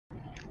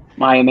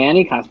Maya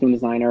Manny, costume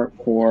designer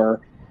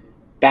for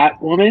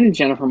Batwoman.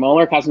 Jennifer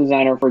Moeller, costume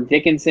designer for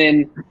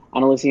Dickinson.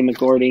 Analucia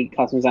McGorty,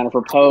 costume designer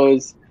for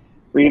Pose.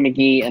 Rita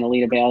McGhee and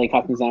Alita Bailey,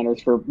 costume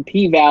designers for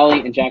P-Valley,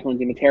 and Jacqueline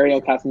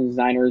Demeterio, costume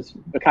designer,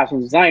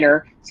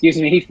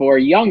 for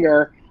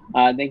Younger.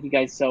 Thank you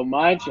guys so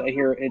much.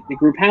 Here at the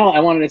group panel, I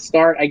wanted to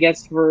start, I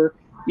guess, for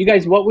you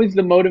guys, what was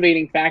the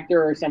motivating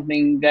factor or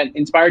something that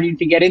inspired you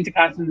to get into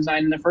costume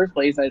design in the first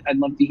place? I'd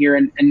love to hear.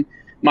 And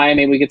Maya,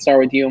 maybe we could start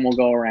with you and we'll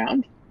go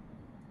around.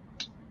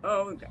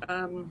 Oh,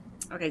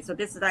 okay. So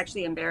this is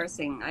actually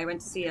embarrassing. I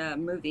went to see a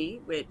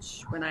movie,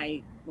 which when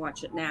I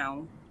watch it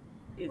now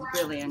is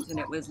brilliant. And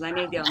it was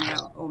L'Année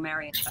Dernière au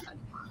Mariage,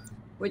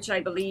 which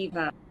I believe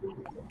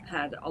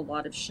had a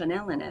lot of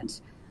Chanel in it.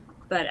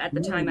 But at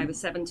the time I was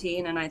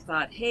 17 and I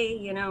thought, hey,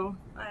 you know,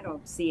 I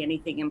don't see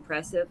anything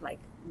impressive. Like,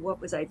 what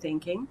was I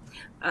thinking?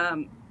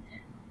 And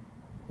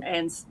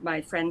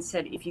my friend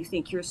said, if you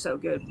think you're so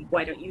good,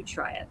 why don't you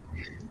try it?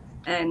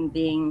 And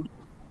being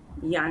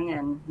young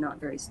and not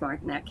very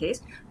smart in that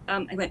case,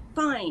 I went,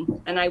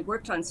 fine. And I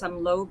worked on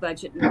some low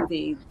budget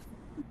movie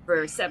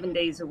for 7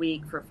 days a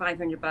week for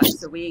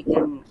 $500 a week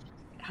and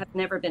have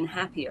never been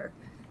happier.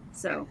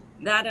 So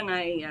that, and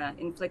I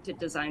inflicted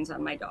designs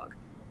on my dog.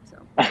 So.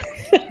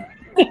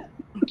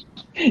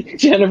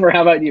 Jennifer,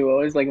 how about you? What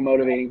was like a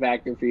motivating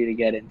factor for you to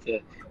get into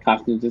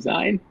costume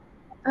design?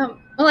 Well,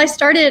 I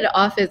started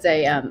off as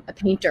a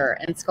painter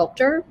and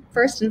sculptor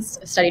first and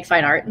studied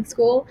fine art in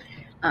school.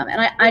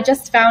 And I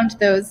just found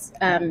those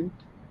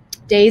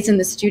days in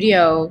the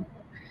studio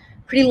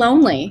pretty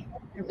lonely.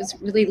 I was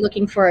really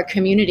looking for a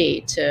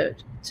community to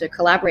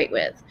collaborate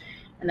with.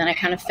 And then I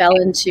kind of fell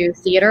into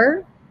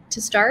theater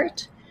to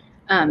start.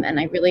 And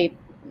I really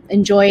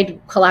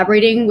enjoyed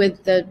collaborating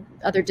with the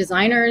other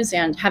designers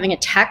and having a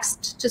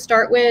text to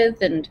start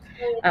with and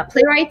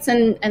playwrights,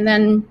 and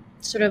then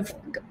sort of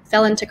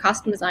fell into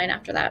costume design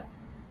after that.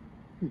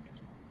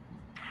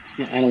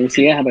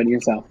 Analucia, how about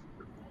yourself?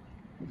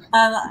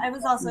 I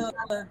was also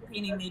a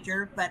painting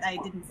major, but I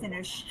didn't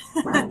finish.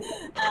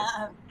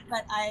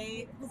 But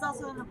I was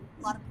also in a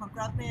lot of punk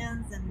rock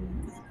bands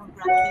and was a punk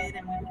rock kid,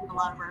 and we did a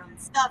lot of our own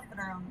stuff and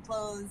our own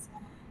clothes.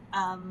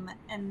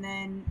 And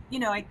then, you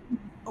know, I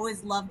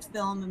always loved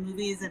film and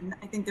movies, and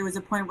I think there was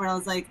a point where I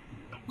was like,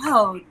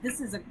 wow,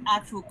 this is an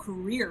actual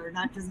career,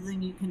 not just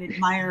something you can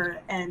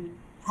admire and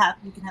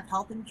you can have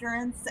health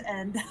insurance.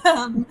 And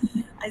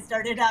I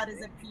started out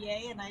as a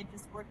PA, and I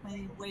just worked my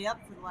way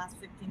up for the last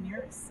 15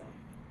 years. So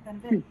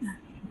kind of it.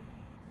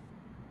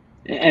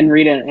 And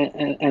Rita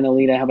and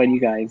Alita, how about you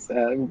guys?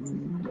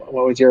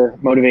 What was your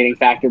motivating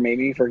factor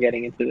maybe for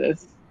getting into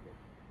this?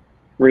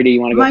 Rita, you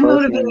want to go first? My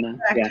motivating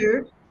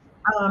factor,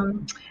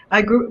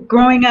 I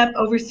growing up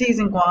overseas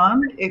in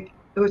Guam. It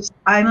was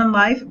island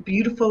life,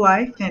 beautiful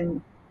life,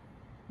 and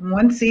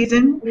one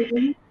season,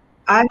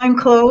 island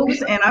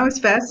clothes, and I was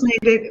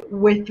fascinated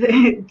with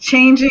the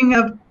changing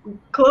of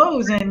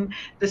clothes and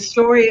the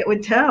story it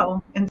would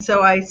tell. And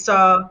so I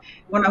saw,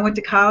 when I went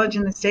to college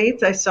in the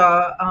States, I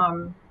saw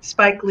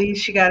Spike Lee,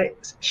 She's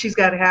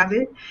Gotta Have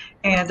It,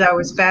 and I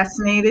was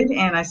fascinated,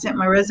 and I sent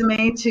my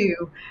resume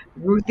to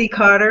Ruthie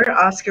Carter,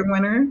 Oscar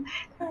winner,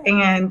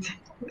 and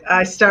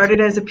I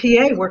started as a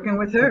PA working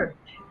with her,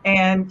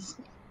 and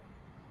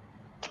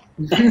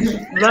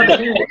love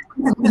it.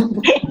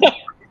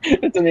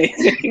 That's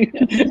amazing.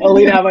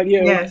 Alita, how about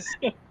you? Yes.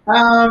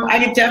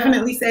 I could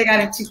definitely say I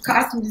got into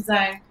costume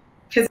design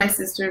because my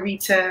sister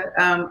Rita,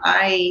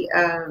 I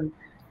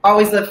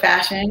always loved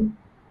fashion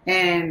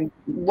and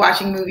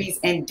watching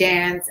movies and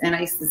dance, and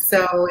I used to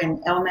sew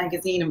in Elle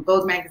magazine and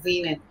Vogue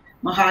magazine and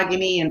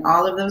Mahogany and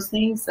all of those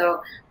things.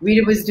 So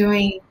Rita was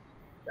doing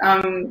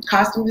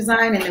costume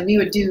design, and then we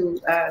would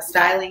do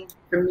styling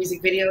for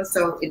music videos.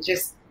 So it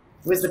just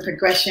was the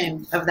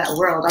progression of that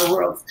world. Our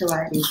worlds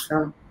colliding.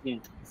 So yeah.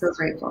 So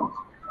grateful.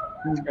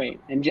 That's great.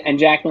 And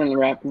Jacqueline,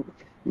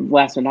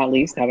 last but not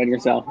least, how about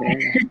yourself?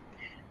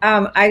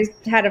 I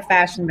had a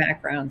fashion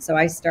background, so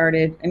I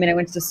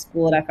went to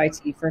school at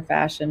FIT for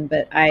fashion,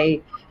 but I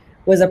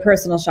was a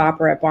personal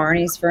shopper at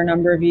Barney's for a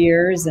number of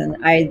years,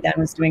 and I then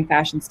was doing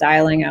fashion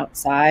styling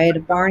outside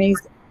of Barney's.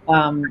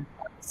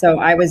 So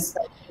I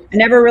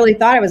never really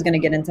thought I was going to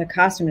get into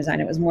costume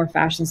design. It was more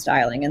fashion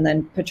styling. And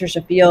then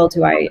Patricia Field,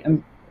 who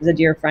was a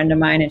dear friend of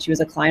mine, and she was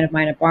a client of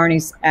mine at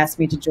Barney's, asked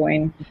me to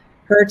join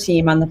her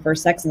team on the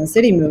first Sex and the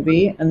City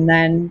movie. And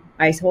then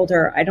I told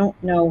her, I don't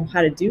know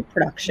how to do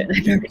production.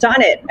 I've never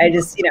done it. I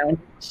just,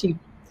 she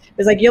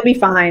was like, you'll be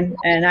fine.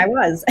 And I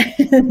was.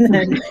 And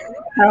then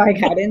how I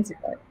got into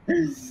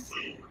it.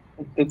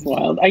 That's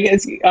wild. I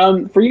guess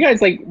for you guys,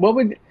 like,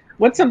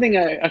 what's something,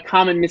 a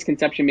common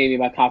misconception maybe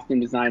about costume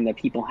design that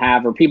people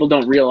have or people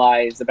don't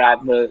realize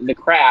about the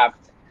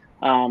craft?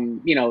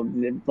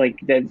 Like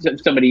that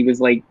somebody was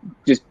like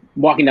just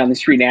walking down the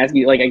street and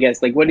asking you, like, I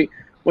guess, like,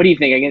 what do you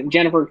think? Again,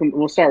 Jennifer,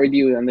 we'll start with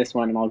you on this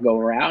one and I'll go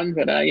around.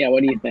 But yeah,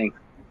 what do you think?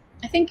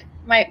 I think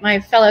my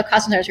fellow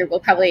costume designers here will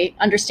probably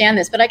understand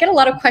this, but I get a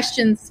lot of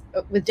questions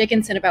with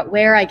Dickinson about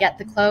where I get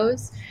the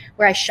clothes,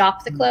 where I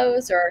shop the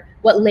clothes or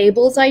what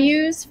labels I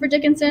use for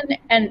Dickinson.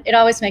 And it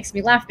always makes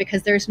me laugh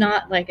because there's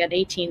not like an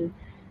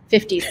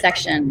 1850s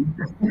section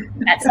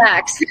at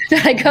Saks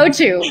that I go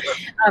to.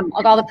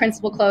 All the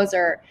principal clothes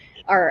are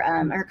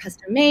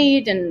custom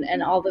made,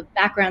 and all the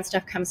background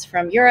stuff comes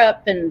from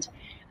Europe. And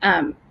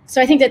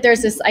so I think that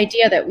there's this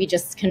idea that we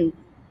just can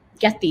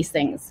get these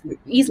things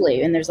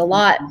easily, and there's a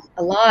lot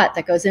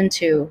that goes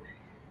into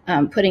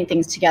putting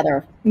things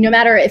together, no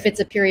matter if it's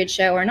a period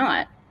show or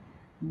not.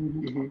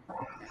 Mm-hmm.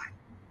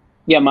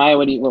 Yeah, Maya,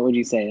 what would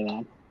you say to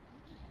that?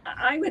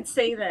 I would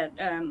say that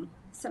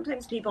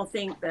sometimes people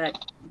think that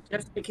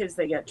just because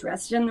they get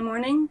dressed in the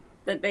morning,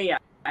 that they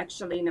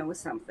actually know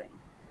something.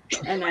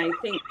 And I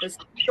think the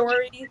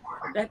story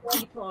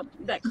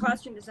that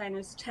costume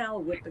designers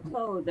tell with the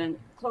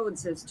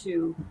clothes as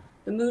to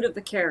the mood of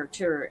the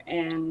character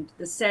and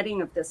the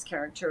setting of this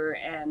character,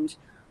 and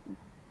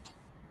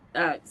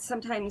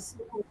sometimes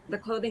the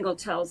clothing will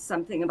tell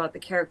something about the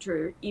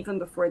character even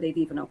before they've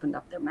even opened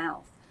up their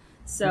mouth.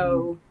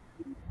 So,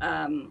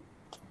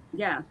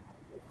 yeah,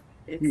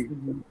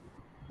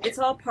 it's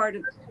all part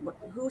of,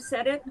 who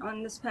said it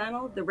on this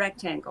panel? The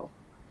rectangle.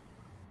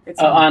 It's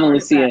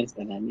Analucia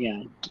said that,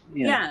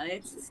 yeah,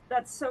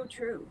 that's so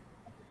true.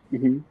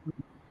 Mm-hmm.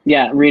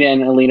 Yeah, Rita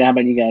and Alita, how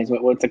about you guys?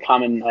 What's a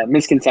common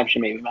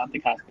misconception maybe about the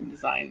costume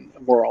design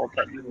world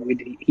that you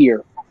would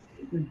hear?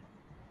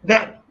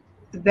 That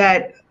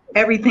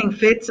everything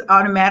fits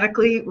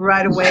automatically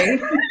right away.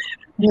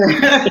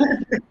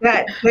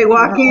 That they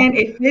walk in,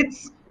 it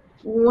fits,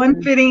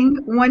 one fitting,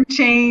 one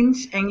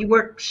change, and you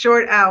work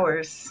short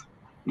hours.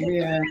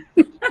 Yeah.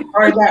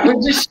 Or that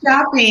we're just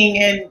shopping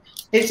and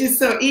it's just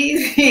so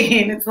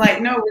easy. And it's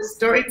like, no, we're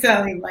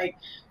storytelling. Like,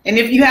 and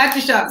if you have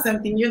to shop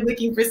something, you're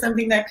looking for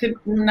something that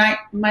might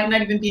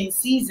not even be in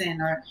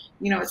season, or,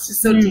 it's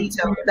just so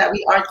detailed that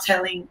we are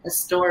telling a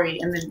story,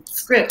 and then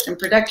script and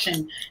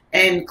production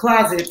and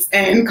closets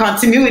and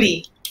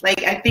continuity.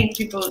 Like, I think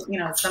people,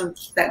 some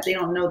that they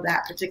don't know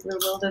that particular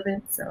world of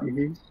it. So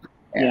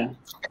yeah.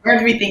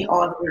 Everything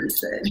all the way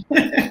said.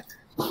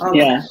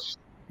 Yeah.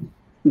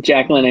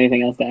 Jacqueline,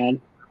 anything else to add?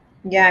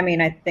 Yeah, I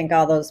mean, I think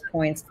all those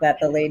points that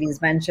the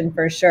ladies mentioned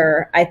for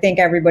sure. I think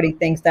everybody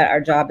thinks that our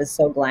job is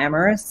so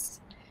glamorous.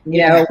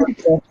 We're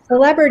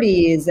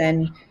celebrities,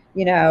 and,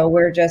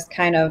 we're just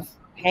kind of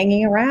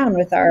hanging around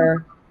with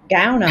our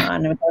gown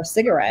on with our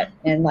cigarette,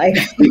 and like,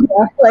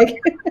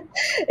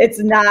 it's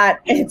not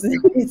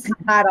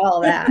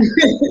all that.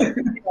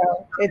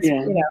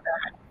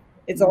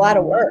 It's a lot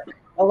of work,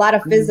 a lot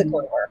of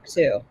physical work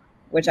too,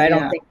 which I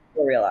don't think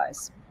people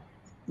realize.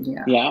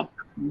 Yeah.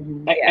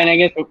 And I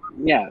guess,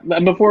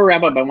 but before we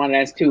wrap up, I wanted to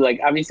ask too, like,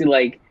 obviously,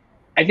 like,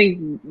 I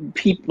think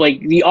people,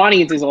 like, the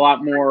audience is a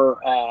lot more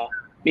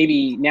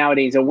maybe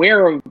nowadays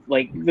aware of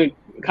like the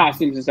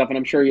costumes and stuff, and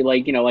I'm sure you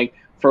like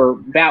for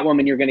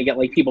Batwoman you're going to get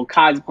like people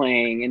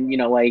cosplaying,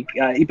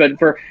 and but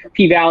for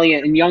P-Valley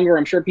and younger,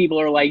 I'm sure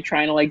people are like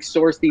trying to like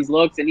source these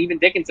looks, and even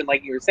Dickinson,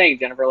 like you were saying,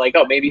 Jennifer, like,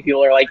 oh, maybe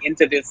people are like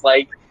into this,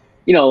 like,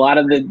 a lot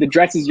of the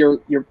dresses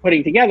you're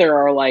putting together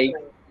are like,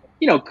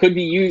 could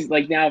be used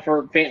like now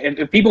for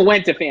if people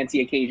went to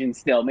fancy occasions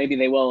still, maybe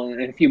they will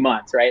in a few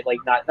months, right? Like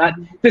not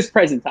this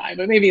present time,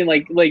 but maybe in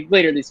like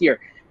later this year.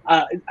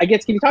 I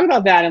guess, can you talk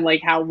about that and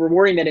like how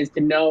rewarding that is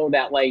to know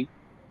that like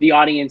the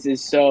audience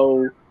is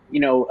so,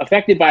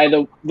 affected by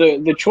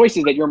the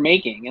choices that you're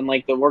making and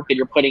like the work that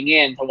you're putting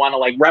in to want to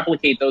like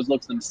replicate those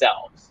looks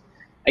themselves.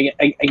 I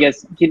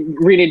guess,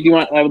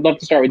 Rita, I would love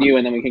to start with you,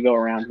 and then we can go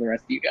around to the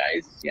rest of you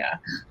guys. Yeah.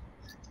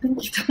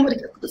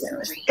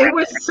 It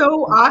was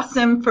so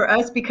awesome for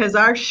us because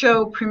our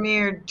show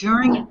premiered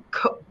during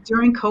COVID,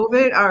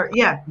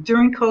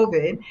 during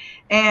COVID,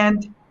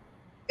 and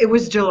it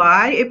was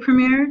July it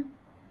premiered,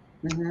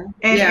 and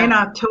in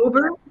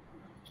October,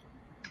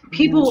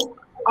 people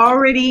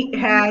already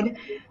had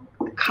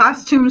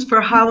costumes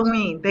for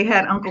Halloween. They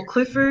had Uncle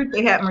Clifford,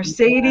 they had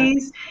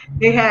Mercedes,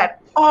 they had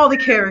all the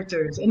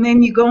characters, and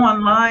then you go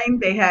online,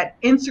 they had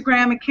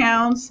Instagram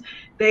accounts,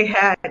 they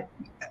had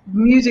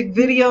music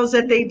videos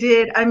that they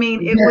did. I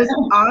mean, it was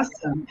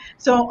awesome.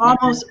 So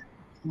almost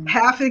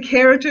half the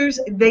characters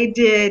they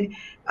did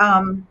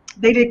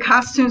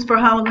costumes for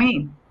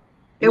Halloween.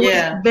 It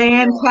was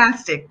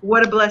fantastic.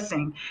 What a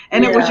blessing.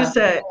 And it was just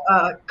a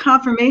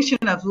confirmation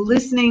of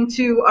listening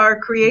to our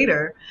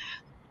creator,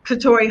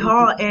 Katori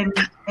Hall,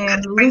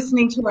 and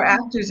listening to our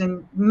actors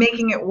and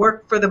making it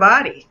work for the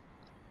body.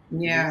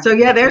 Yeah. So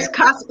there's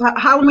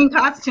Halloween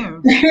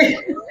costumes.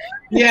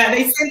 Yeah,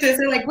 they sent us.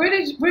 They're like, where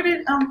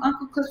did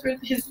Uncle Clifford,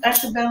 his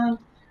antebellum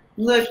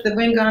look, the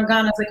Wind Gone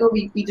Gone? I was like, oh,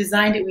 we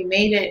designed it, we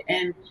made it,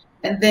 and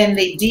then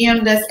they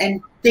DM'd us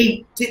and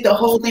they did the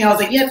whole thing. I was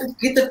like, you have to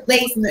get the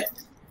lace and the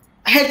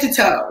head to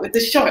toe with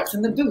the shorts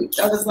and the boots.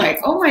 I was like,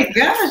 oh my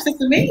gosh,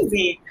 that's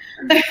amazing.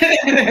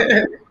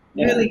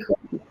 Really cool.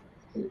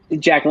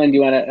 Jacqueline, do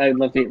you want to? I'd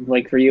love to,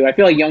 like, for you. I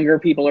feel like younger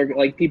people are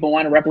like, people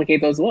want to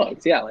replicate those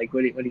looks. Yeah, like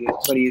what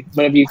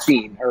have you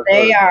seen?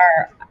 They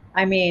are.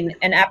 I mean,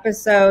 an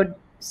episode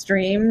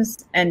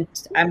streams, and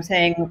I'm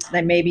saying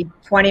that maybe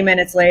 20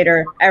 minutes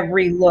later,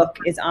 every look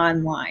is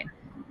online.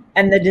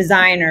 and the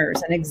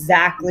designers and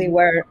exactly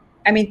where,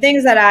 I mean,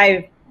 things that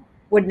I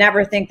would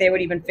never think they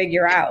would even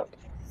figure out.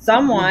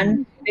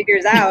 Someone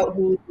figures out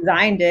who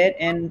designed it,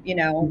 and you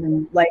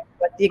know, like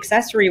what the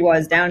accessory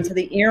was down to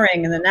the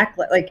earring and the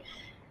necklace. Like,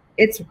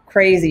 it's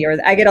crazy. Or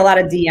I get a lot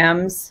of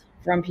DMs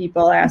from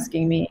people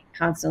asking me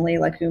constantly,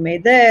 like, who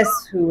made this?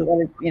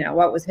 Who, you know,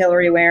 what was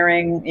Hillary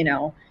wearing? You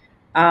know,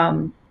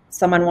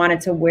 someone wanted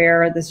to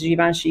wear this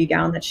Givenchy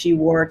gown that she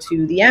wore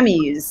to the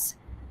Emmys.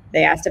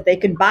 They asked if they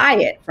could buy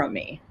it from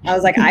me. I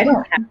was like, I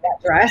don't have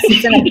that dress.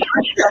 It's in a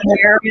box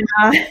somewhere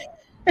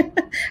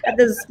at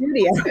the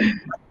studio.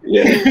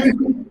 Yeah.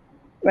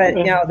 But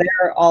you know,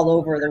 they're all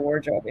over the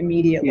wardrobe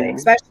immediately,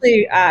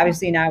 especially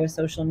obviously now with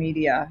social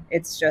media.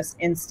 It's just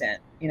instant,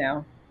 you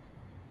know.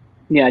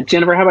 Yeah,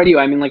 Jennifer, how about you?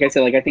 I mean, like I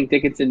said, like I think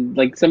Dickinson,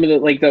 like some of the,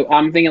 like the,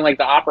 I'm thinking like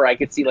the opera. I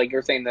could see, like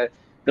you're saying,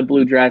 the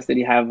blue dress that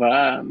you have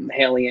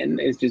Haley in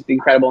is just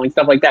incredible and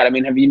stuff like that. I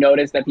mean, have you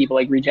noticed that people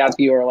like reach out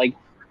to you, or like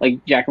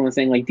Jacqueline was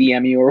saying, like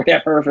DM you or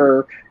whatever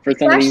for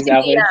some of these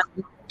outfits?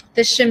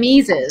 The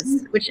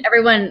chemises, which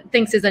everyone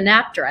thinks is a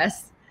nap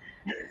dress,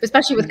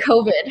 especially with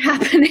COVID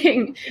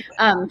happening,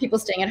 people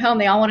staying at home,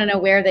 they all want to know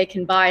where they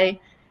can buy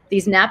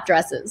these nap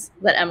dresses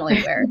that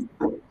Emily wears.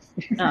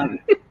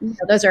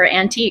 Those are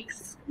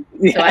antiques,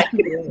 so I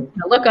can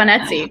look on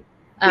Etsy.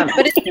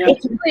 But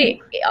it's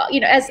really, you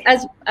know,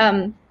 as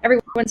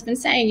everyone's been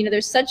saying, you know,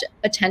 there's such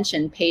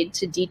attention paid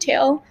to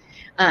detail,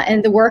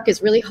 and the work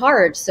is really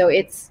hard. So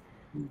it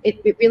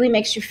really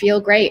makes you feel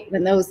great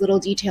when those little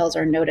details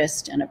are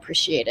noticed and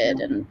appreciated,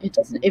 and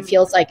it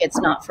feels like it's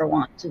not for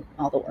want of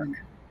all the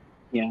work.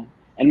 Yeah.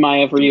 And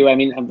Maya, for you, I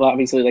mean,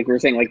 obviously, like we were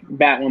saying, like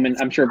Batwoman,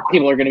 I'm sure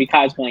people are going to be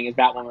cosplaying as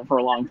Batwoman for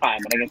a long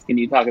time, but I guess, can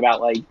you talk about,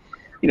 like,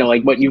 you know,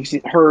 like what you've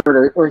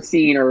heard or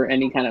seen, or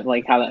any kind of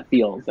like how that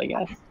feels, I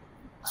guess?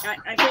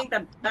 I think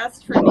the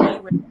best for me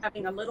was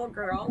having a little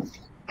girl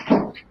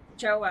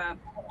show up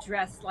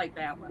dressed like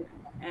Batwoman.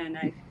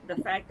 And the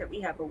fact that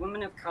we have a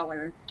woman of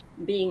color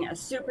being a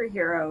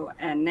superhero,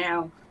 and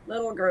now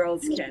little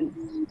girls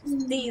can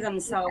see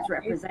themselves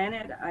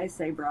represented, I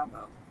say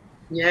bravo.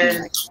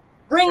 Yes.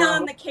 Bring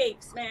on the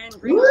capes, man.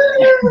 Bring on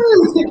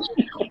the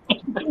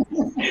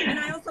capes. And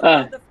I also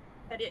love the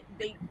fact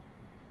that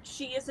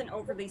she isn't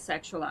overly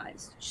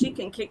sexualized. She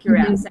can kick your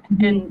ass.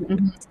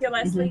 And Skill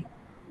Leslie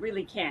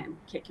really can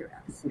kick your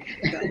ass.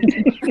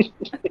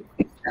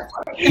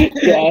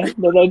 Yeah,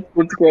 no,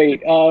 that's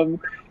great.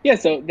 Yeah,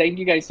 so thank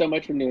you guys so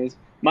much for news.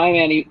 Maya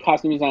Manny,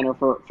 costume designer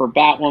for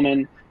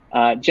Batwoman.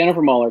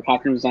 Jennifer Moeller,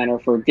 costume designer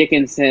for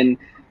Dickinson.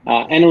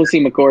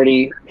 Analucia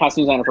McGorty,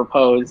 costume designer for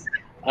Pose.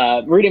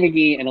 Rita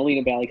McGhee and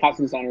Alita Bailey,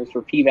 costume designers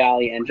for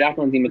P-Valley. And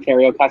Jacqueline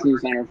Demeterio, costume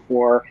designer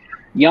for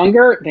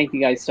Younger. Thank you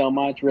guys so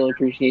much. Really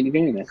appreciate you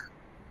doing this.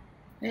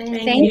 Thank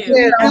you. Thank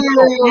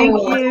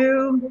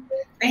you.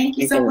 Thank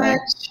you so much.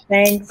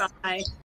 Thanks. Bye.